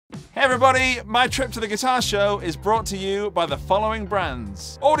Hey everybody, my trip to the guitar show is brought to you by the following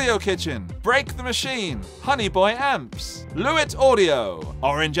brands: Audio Kitchen, Break the Machine, Honey Boy Amps, Lewitt Audio,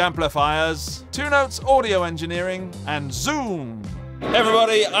 Orange Amplifiers, Two Notes Audio Engineering, and Zoom. Hey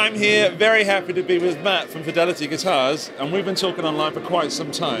everybody, I'm here, very happy to be with Matt from Fidelity Guitars, and we've been talking online for quite some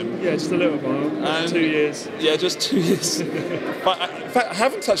time. Yeah, just a little while, And 2 years. Yeah, just 2 years. But in fact, I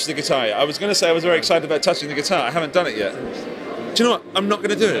haven't touched the guitar yet. I was going to say I was very excited about touching the guitar. I haven't done it yet. Do you know what? I'm not going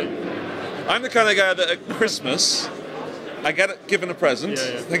to do it. I'm the kind of guy that at Christmas, I get it given a present,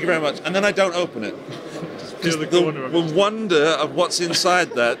 thank you very much, and then I don't open it. Because the wonder of what's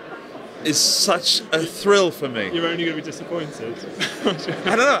inside that is such a thrill for me. You're only going to be disappointed.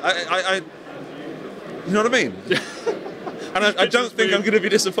 I don't know. You know what I mean? And I don't think I'm going to be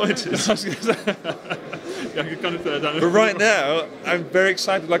disappointed. Yeah, I can kind of throw it down. But right now, I'm very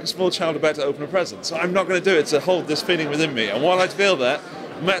excited, like a small child about to open a present. So I'm not going to do it to hold this feeling within me. And while I feel that,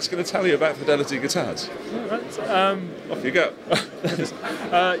 Matt's going to tell you about Fidelity Guitars. Right. Off you go.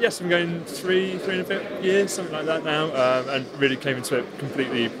 Yes, I'm going three and a bit years, something like that now, and really came into it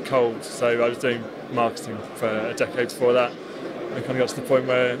completely cold. So I was doing marketing for a decade before that. I kind of got to the point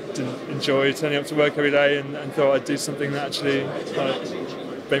where I didn't enjoy turning up to work every day and thought I'd do something that actually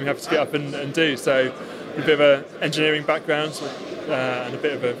made me happy to get up and do. So a bit of an engineering background and a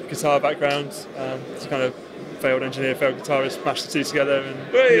bit of a guitar background. It's kind of failed engineer, failed guitarist, mashed the two together,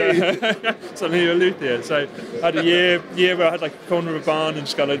 and suddenly you're a luthier. So I had a year where I had like a corner of a barn and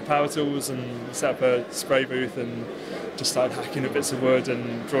just got a load of power tools and set up a spray booth and just started hacking at bits of wood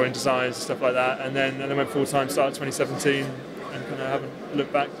and drawing designs and stuff like that. And then went full time, started 2017, and kind of haven't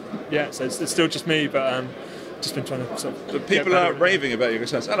looked back yet. So it's still just me, but just been trying to sort of. But people are raving about your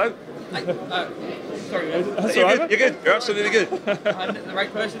guitars. Hello. Sorry, You're good. You're absolutely good. I'm the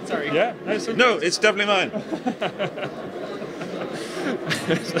right person, sorry. Yeah. No, it's definitely mine.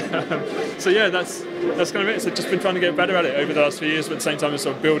 So yeah, that's kind of it. So just been trying to get better at it over the last few years, but at the same time,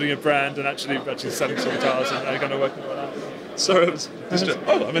 sort of building a brand and actually selling some guitars and kind of working on that. Sorry, I was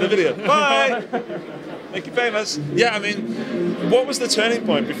I'm in a video. Bye. Make you famous. Yeah, I mean, what was the turning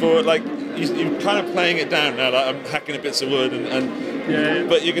point before, like, you're kind of playing it down now, like I'm hacking at bits of wood yeah.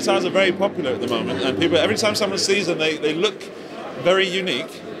 But your guitars are very popular at the moment, and people, every time someone sees them, they look very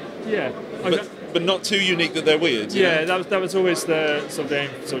unique. Yeah. But not too unique that they're weird. Yeah, that was always the sort of aim.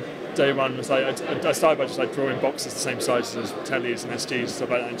 Sort of day one was like I started by just like drawing boxes the same size as tellies and SGs and stuff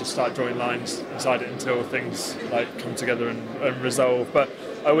like that, and just started drawing lines inside it until things like come together and resolve. But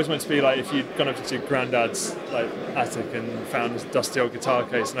I always wanted to be like, if you'd gone up to your Grandad's like attic and found this dusty old guitar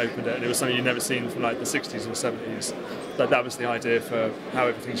case and opened it, and it was something you'd never seen from like the 60s or 70s, that was the idea for how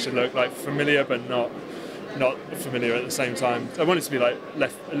everything should look, like familiar but not familiar at the same time. I wanted to be like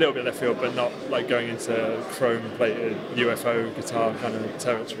a little bit left field, but not like going into chrome-plated UFO guitar kind of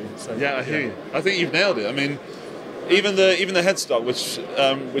territory. So, yeah, I hear you. I think you've nailed it. I mean, even the headstock,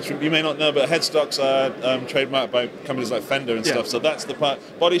 which you may not know, but headstocks are trademarked by companies like Fender and stuff. So that's the part.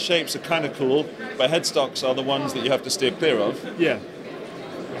 Body shapes are kind of cool, but headstocks are the ones that you have to steer clear of. Yeah.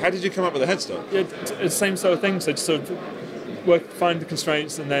 How did you come up with a headstock? Yeah, it's the same sort of thing. So just sort of find the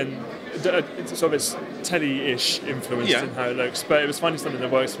constraints and then. It's sort of it's telly-ish influenced in how it looks, but it was finding something that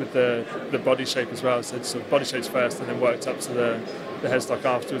works with the body shape as well. So it's sort of body shapes first, and then worked up to the headstock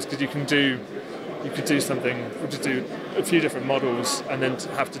afterwards. Because you could do a few different models, and then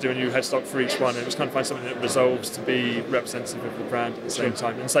have to do a new headstock for each one. And it was kind of find something that resolves to be representative of the brand at the same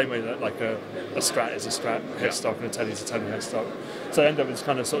time, in the same way that like a Strat is a Strat headstock and a telly is a telly headstock. So I ended up with this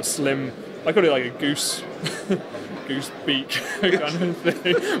kind of sort of slim. I call it like a goose beak kind of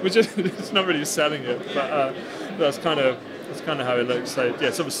thing, which is it's not really selling it, but that's kind of how it looks. So yeah,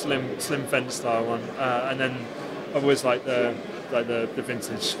 sort of slim Fender style one, and then I've always liked the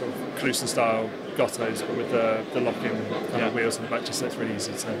vintage sort of Clusen style Gottos, but with the lock-in kind of wheels on the back, just so it's really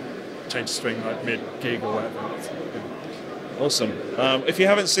easy to change the string like mid-gig or whatever. So, yeah. Awesome. If you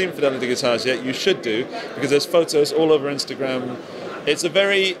haven't seen Fidelity Guitars yet, you should do, because there's photos all over Instagram. It's a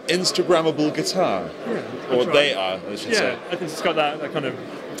very Instagrammable guitar, or they are, I should say. Yeah, I think it's got that kind of,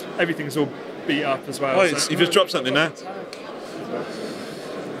 everything's all beat up as well. Oh, you just dropped something now.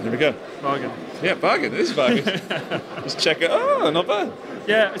 There we go. Bargain. Yeah, bargain. It is bargain. Just check it. Oh, not bad.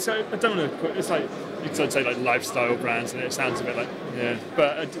 Yeah, so I don't want to. It's like you could say like lifestyle brands, and it sounds a bit like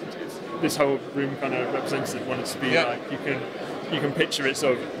but this whole room kind of representative wanted to be like you can picture it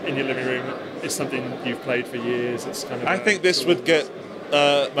sort of in your living room. It's something you've played for years. It's kind of. I think this would get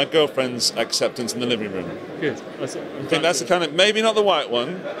my girlfriend's acceptance in the living room. Good. I think that's the kind of, maybe not the white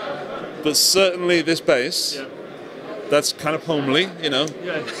one, but certainly this bass. Yeah. That's kind of homely, you know.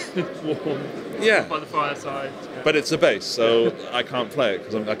 Yeah, warm. Yeah. By the fireside. Yeah. But it's a bass, so I can't play it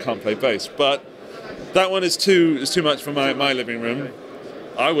because I can't play bass. But that one is too much for my living room.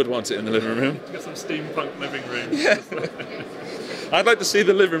 I would want it in the living room. You've got some steampunk living room. Yeah. I'd like to see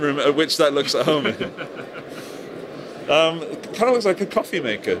the living room at which that looks at home in. It kind of looks like a coffee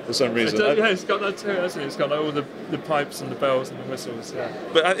maker for some reason. Yeah, it's got that too, hasn't it? It's got like all the pipes and the bells and the whistles. Yeah.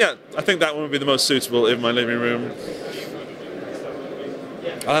 But yeah, I think that one would be the most suitable in my living room.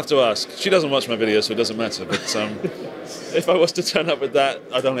 I'll have to ask. She doesn't watch my videos, so it doesn't matter. But if I was to turn up with that,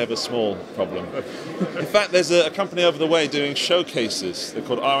 I'd only have a small problem. In fact, there's a company over the way doing showcases. They're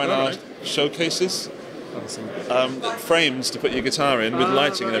called R&R showcases. Frames to put your guitar in with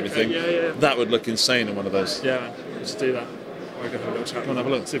lighting and everything. Okay. Yeah. That would look insane in one of those. Yeah, let's do that. We're going to have a little chat. Come on, have a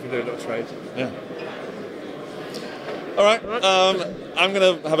look. See if we can do a little trade. Yeah. All right. I'm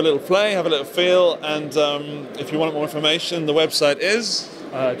going to have a little play, have a little feel, and if you want more information, the website is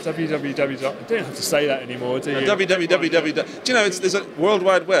www. I don't have to say that anymore, do you? www. Do you know there's a World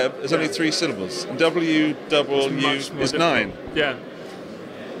Wide Web? There's only 3 syllables. And www is 9. Yeah.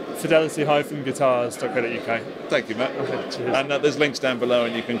 Fidelity-guitars.co.uk. Thank you, Matt. Okay, cheers. And there's links down below,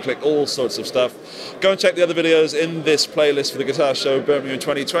 and you can click all sorts of stuff. Go and check the other videos in this playlist for the Guitar Show Birmingham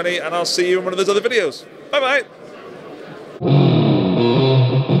 2020, and I'll see you in one of those other videos. Bye bye.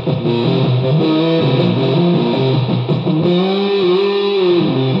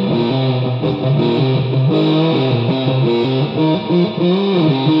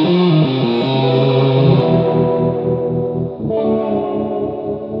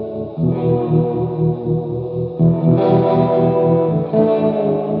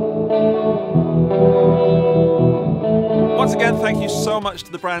 Once again, thank you so much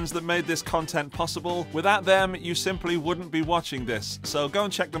to the brands that made this content possible. Without them, you simply wouldn't be watching this. So go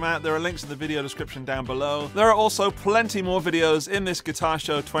and check them out. There are links in the video description down below. There are also plenty more videos in this Guitar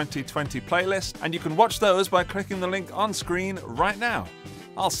Show 2020 playlist, and you can watch those by clicking the link on screen right now.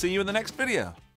 I'll see you in the next video.